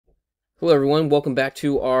Hello everyone, welcome back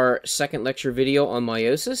to our second lecture video on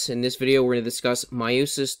meiosis. In this video we're going to discuss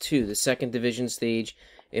meiosis 2, the second division stage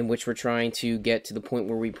in which we're trying to get to the point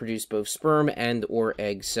where we produce both sperm and or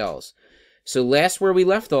egg cells. So last where we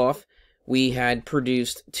left off, we had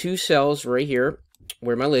produced two cells right here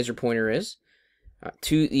where my laser pointer is.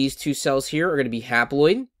 These two cells here are going to be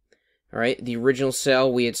haploid. Alright, the original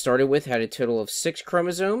cell we had started with had a total of 6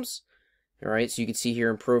 chromosomes. Alright, so you can see here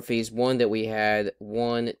in prophase 1 that we had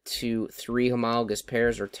 1, 2, 3 homologous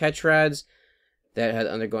pairs or tetrads that had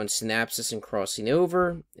undergone synapsis and crossing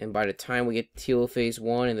over. And by the time we get to telophase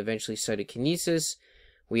 1 and eventually cytokinesis,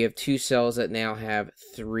 we have 2 cells that now have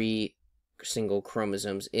 3 single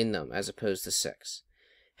chromosomes in them as opposed to 6.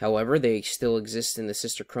 However, they still exist in the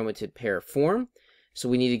sister chromatid pair form, so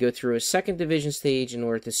we need to go through a second division stage in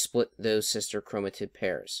order to split those sister chromatid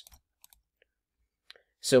pairs.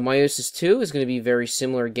 So meiosis 2 is going to be very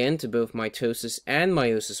similar again to both mitosis and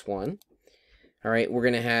meiosis 1. Alright, we're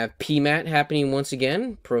going to have PMAT happening once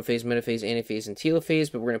again, prophase, metaphase, anaphase, and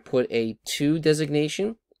telophase, but we're going to put a 2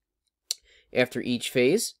 designation after each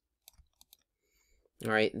phase.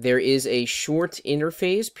 Alright, there is a short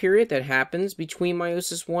interphase period that happens between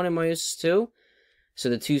meiosis 1 and meiosis 2. So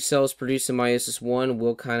the 2 cells produced in meiosis 1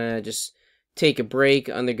 will kind of just take a break,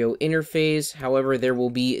 undergo interphase. However, there will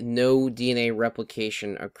be no DNA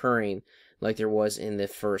replication occurring like there was in the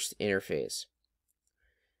first interphase.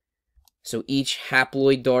 So each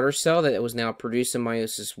haploid daughter cell that was now produced in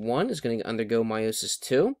meiosis 1 is going to undergo meiosis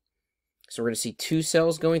 2. So we're going to see 2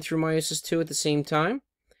 cells going through meiosis 2 at the same time.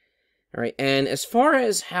 All right, and as far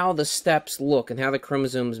as how the steps look and how the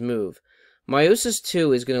chromosomes move, meiosis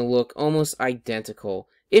 2 is going to look almost identical,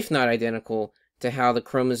 if not identical, to how the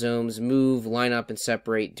chromosomes move, line up, and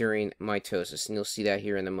separate during mitosis, and you'll see that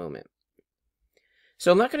here in a moment.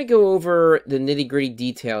 So I'm not going to go over the nitty-gritty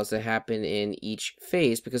details that happen in each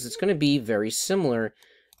phase because it's going to be very similar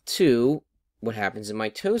to what happens in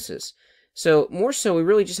mitosis. So more so, we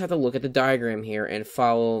really just have to look at the diagram here and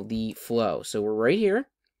follow the flow. So we're right here,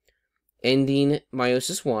 ending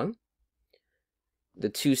meiosis 1. The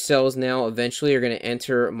 2 cells now eventually are going to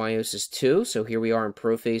enter meiosis 2, so here we are in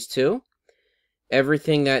prophase 2.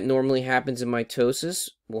 Everything that normally happens in mitosis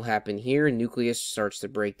will happen here. Nucleus starts to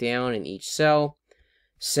break down in each cell.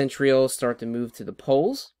 Centrioles start to move to the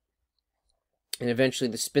poles. And eventually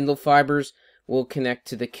the spindle fibers will connect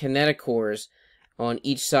to the kinetochores on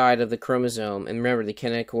each side of the chromosome. And remember, the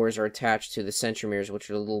kinetochores are attached to the centromeres, which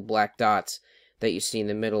are the little black dots that you see in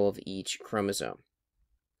the middle of each chromosome.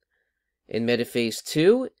 In metaphase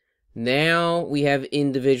 2, now we have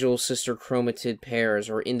individual sister chromatid pairs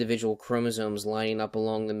or individual chromosomes lining up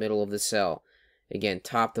along the middle of the cell. Again,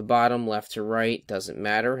 top to bottom, left to right, doesn't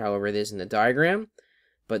matter, however it is in the diagram.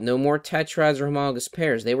 But no more tetrads or homologous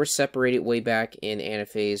pairs. They were separated way back in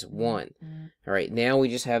anaphase 1. All right, now we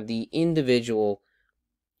just have the individual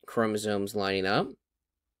chromosomes lining up.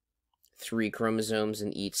 3 chromosomes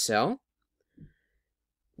in each cell.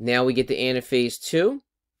 Now we get to anaphase 2.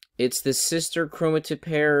 It's the sister chromatid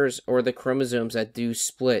pairs or the chromosomes that do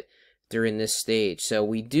split during this stage. So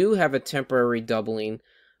we do have a temporary doubling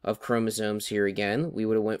of chromosomes here again. We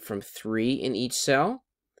would have went from 3 in each cell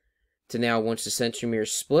to now, once the centromeres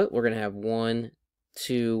split, we're going to have 1,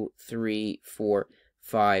 2, 3, 4,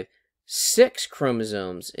 5, 6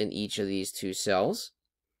 chromosomes in each of these 2 cells.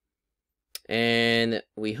 And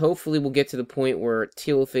we hopefully will get to the point where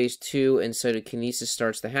telophase 2 and cytokinesis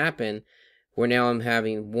starts to happen, where now I'm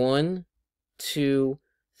having 1, 2,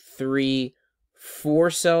 3, 4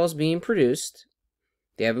 cells being produced.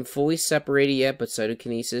 They haven't fully separated yet, but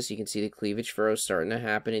cytokinesis, you can see the cleavage furrows starting to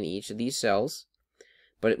happen in each of these cells.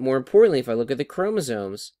 But more importantly, if I look at the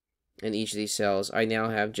chromosomes in each of these cells, I now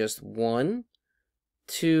have just 1,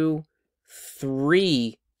 2,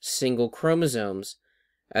 3 single chromosomes,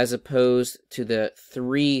 as opposed to the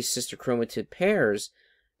 3 sister chromatid pairs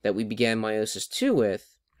that we began meiosis 2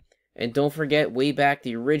 with. And don't forget, way back,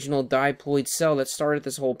 the original diploid cell that started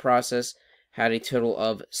this whole process had a total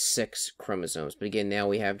of 6 chromosomes. But again, now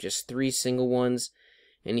we have just 3 single ones.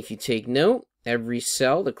 And if you take note, every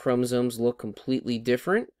cell, the chromosomes look completely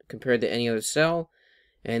different compared to any other cell.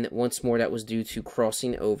 And once more, that was due to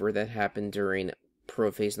crossing over that happened during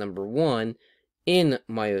prophase number 1 in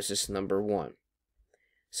meiosis number 1.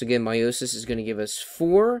 So again, meiosis is going to give us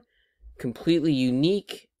 4 completely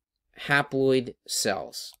unique haploid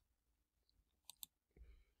cells.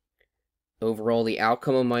 Overall, the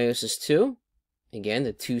outcome of meiosis 2, again,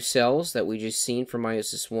 the 2 cells that we just seen from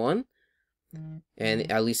meiosis 1,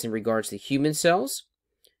 and at least in regards to human cells,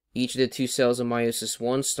 each of the 2 cells of meiosis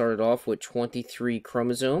 1 started off with 23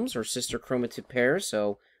 chromosomes or sister chromatid pairs,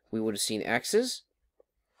 so we would have seen X's.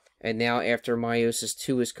 And now after meiosis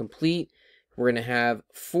 2 is complete, we're going to have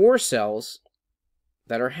 4 cells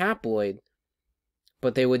that are haploid,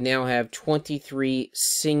 but they would now have 23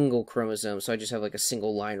 single chromosomes. So I just have like a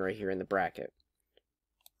single line right here in the bracket.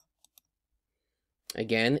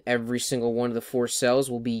 Again, every single one of the 4 cells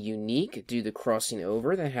will be unique due to crossing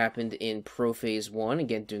over that happened in prophase 1.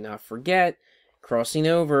 Again, do not forget, crossing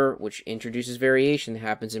over, which introduces variation,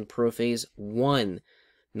 happens in prophase 1,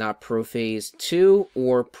 not prophase 2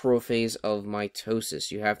 or prophase of mitosis.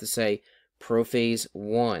 You have to say prophase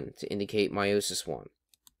 1 to indicate meiosis 1.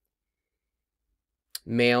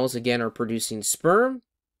 Males, again, are producing sperm,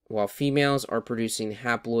 while females are producing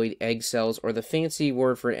haploid egg cells, or the fancy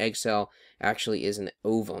word for an egg cell actually is an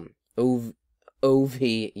ovum.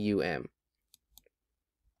 O-V-U-M.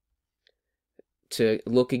 To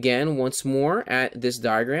look again once more at this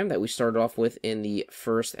diagram that we started off with in the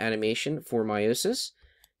first animation for meiosis.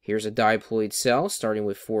 Here's a diploid cell starting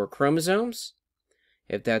with 4 chromosomes.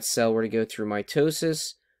 If that cell were to go through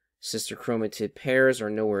mitosis, sister chromatid pairs are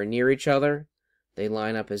nowhere near each other. They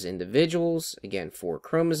line up as individuals, again 4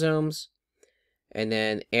 chromosomes. And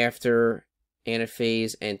then after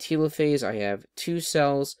anaphase and telophase, I have 2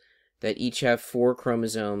 cells that each have 4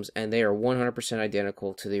 chromosomes, and they are 100%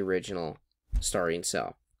 identical to the original starting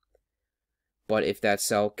cell. But if that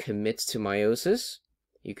cell commits to meiosis,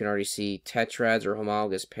 you can already see tetrads or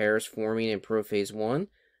homologous pairs forming in prophase 1.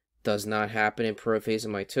 Does not happen in prophase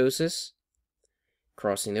of mitosis.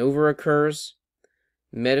 Crossing over occurs.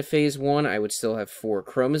 Metaphase 1, I would still have 4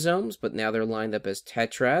 chromosomes, but now they're lined up as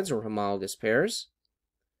tetrads or homologous pairs.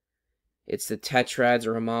 It's the tetrads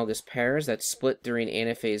or homologous pairs that split during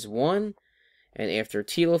anaphase 1. And after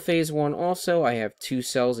telophase 1 also, I have 2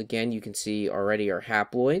 cells, again, you can see already are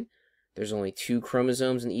haploid. There's only 2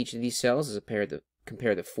 chromosomes in each of these cells as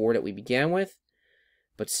compared to 4 that we began with.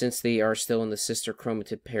 But since they are still in the sister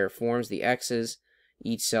chromatid pair forms, the X's,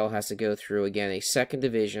 each cell has to go through, again, a second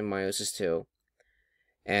division, meiosis 2.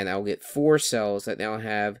 And I'll get 4 cells that now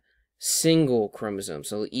have single chromosomes.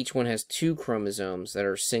 So each one has 2 chromosomes that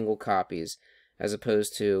are single copies, as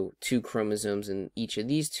opposed to 2 chromosomes in each of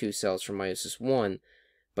these 2 cells from meiosis 1,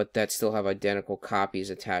 but that still have identical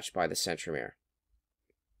copies attached by the centromere.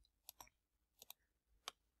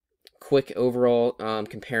 Quick overall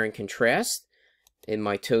compare and contrast. In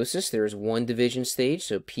mitosis, there is 1 division stage,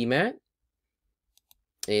 so PMAT.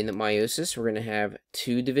 In meiosis, we're going to have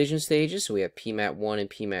 2 division stages, so we have PMAT 1 and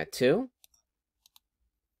PMAT 2.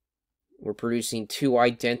 We're producing 2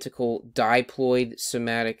 identical diploid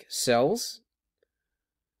somatic cells.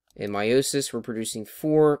 In meiosis, we're producing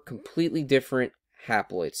 4 completely different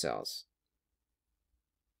haploid cells.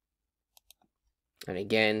 And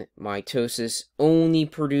again, mitosis only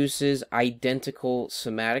produces identical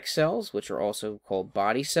somatic cells, which are also called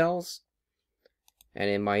body cells. And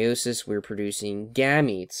in meiosis, we're producing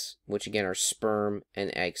gametes, which again are sperm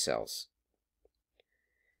and egg cells.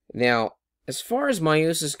 Now, as far as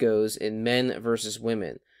meiosis goes in men versus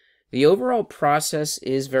women, the overall process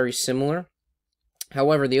is very similar.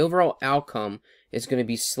 However, the overall outcome is going to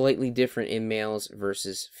be slightly different in males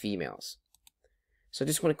versus females. So I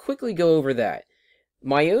just want to quickly go over that.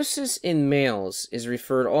 Meiosis in males is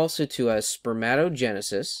referred also to as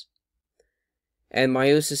spermatogenesis, and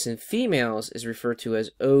meiosis in females is referred to as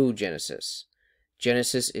oogenesis.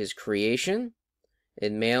 Genesis is creation.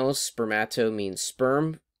 In males, spermato means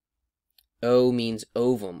sperm. O means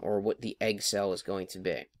ovum, or what the egg cell is going to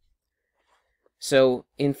be. So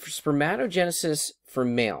in spermatogenesis for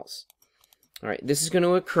males, all right, this is going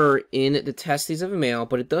to occur in the testes of a male,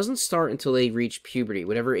 but it doesn't start until they reach puberty,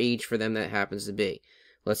 whatever age for them that happens to be.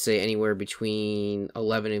 Let's say anywhere between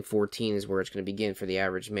 11 and 14 is where it's going to begin for the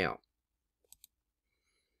average male.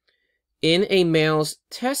 In a male's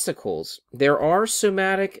testicles, there are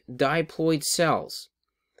somatic diploid cells.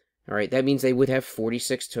 All right, that means they would have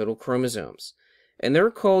 46 total chromosomes. And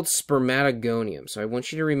they're called spermatogonium, so I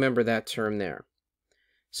want you to remember that term there.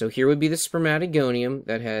 So here would be the spermatogonium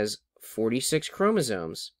that has 46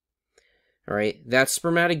 chromosomes. All right, that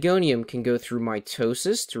spermatogonium can go through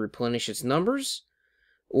mitosis to replenish its numbers,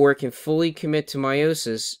 or it can fully commit to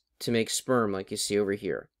meiosis to make sperm, like you see over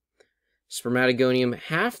here. Spermatogonium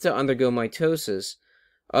have to undergo mitosis.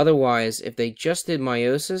 Otherwise, if they just did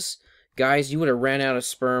meiosis, guys, you would have ran out of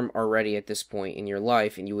sperm already at this point in your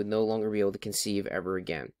life, and you would no longer be able to conceive ever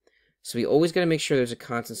again. So we always got to make sure there's a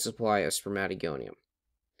constant supply of spermatogonium.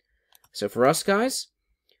 So for us, guys,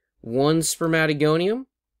 1 spermatogonium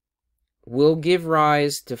will give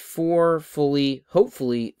rise to 4 fully,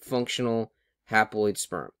 hopefully, functional haploid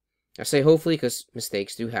sperm. I say hopefully because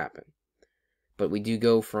mistakes do happen. But we do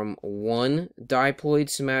go from 1 diploid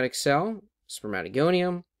somatic cell,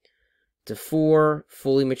 spermatogonium, to 4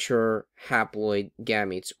 fully mature haploid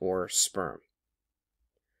gametes or sperm.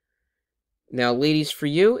 Now, ladies, for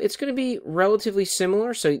you, it's going to be relatively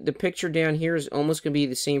similar. So the picture down here is almost going to be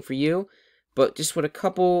the same for you, but just with a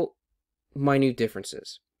couple minute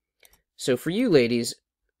differences. So for you, ladies,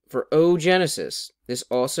 for oogenesis, this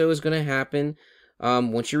also is going to happen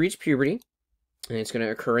once you reach puberty, and it's going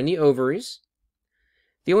to occur in the ovaries.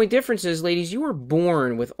 The only difference is, ladies, you are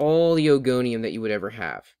born with all the oogonium that you would ever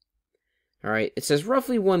have. All right, it says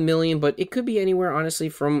roughly 1 million, but it could be anywhere, honestly,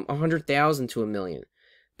 from 100,000 to 1 million.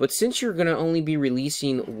 But since you're going to only be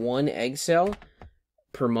releasing 1 egg cell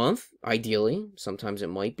per month, ideally, sometimes it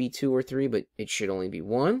might be 2 or 3, but it should only be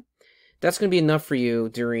 1, that's going to be enough for you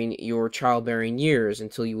during your childbearing years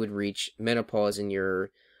until you would reach menopause in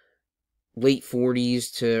your late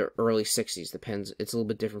 40s to early 60s. Depends. It's a little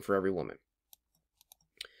bit different for every woman.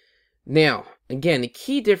 Now, again, the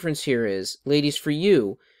key difference here is, ladies, for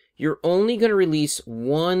you, you're only going to release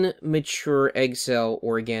 1 mature egg cell,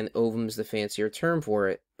 or again, ovum's the fancier term for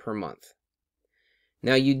it, per month.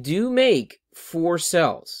 Now, you do make 4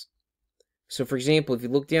 cells. So, for example, if you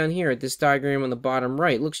look down here at this diagram on the bottom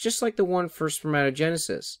right, it looks just like the one for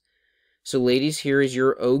spermatogenesis. So, ladies, here is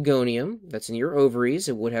your oogonium. That's in your ovaries.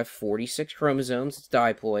 It would have 46 chromosomes. It's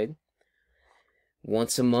diploid.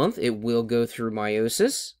 Once a month, it will go through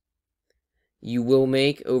meiosis. You will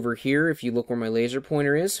make over here, if you look where my laser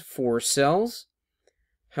pointer is, 4 cells.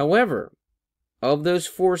 However, of those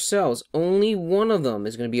 4 cells, only one of them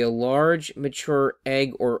is going to be a large, mature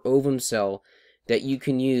egg or ovum cell that you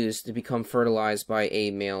can use to become fertilized by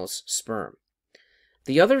a male's sperm.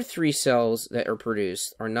 The other 3 cells that are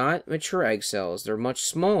produced are not mature egg cells. They're much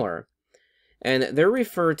smaller, and they're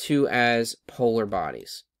referred to as polar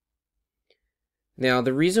bodies. Now,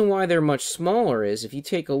 the reason why they're much smaller is, if you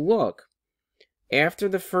take a look, after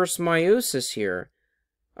the first meiosis here,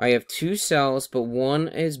 I have 2 cells, but one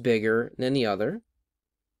is bigger than the other.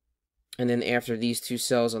 And then after these 2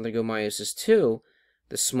 cells undergo meiosis 2,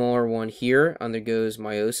 the smaller one here undergoes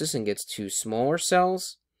meiosis and gets 2 smaller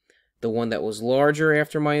cells. The one that was larger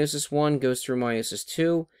after meiosis 1 goes through meiosis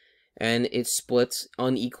 2, and it splits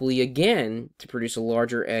unequally again to produce a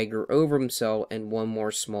larger egg or ovum cell and 1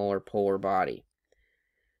 more smaller polar body.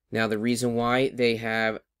 Now, the reason why they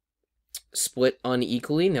have split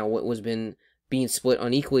unequally, now what was being split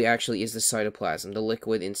unequally actually is the cytoplasm, the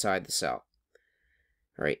liquid inside the cell.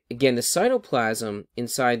 All right, again, the cytoplasm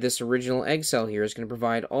inside this original egg cell here is going to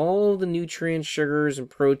provide all the nutrients, sugars, and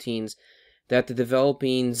proteins that the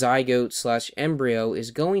developing zygote/embryo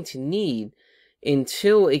is going to need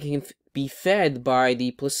until it can be fed by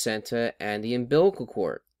the placenta and the umbilical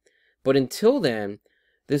cord. But until then,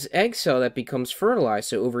 this egg cell that becomes fertilized,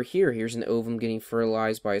 so over here, here's an ovum getting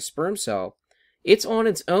fertilized by a sperm cell, it's on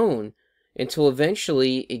its own until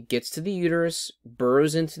eventually it gets to the uterus,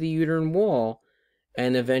 burrows into the uterine wall,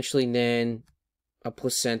 and eventually then a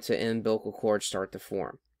placenta and umbilical cord start to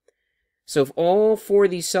form. So if all 4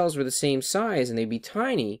 of these cells were the same size and they'd be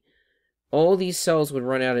tiny, all these cells would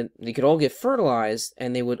run out and they could all get fertilized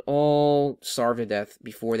and they would all starve to death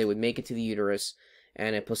before they would make it to the uterus,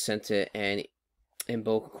 and a placenta and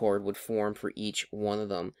umbilical cord would form for each one of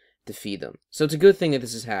them to feed them. So it's a good thing that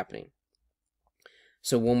this is happening.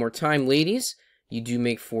 So one more time, ladies, you do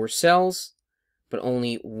make 4 cells, but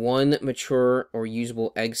only 1 mature or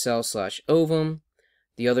usable egg cell / ovum.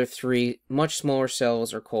 The other 3 much smaller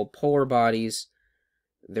cells are called polar bodies.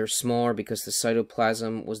 They're smaller because the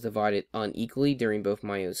cytoplasm was divided unequally during both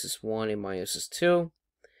meiosis 1 and meiosis 2.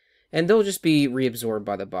 And they'll just be reabsorbed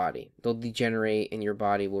by the body. They'll degenerate, and your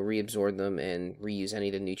body will reabsorb them and reuse any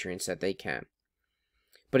of the nutrients that they can.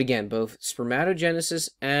 But again, both spermatogenesis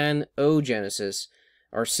and oogenesis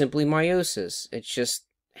are simply meiosis. It's just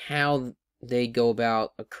how they go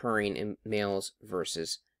about occurring in males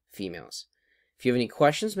versus females. If you have any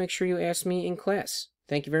questions, make sure you ask me in class.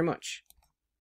 Thank you very much.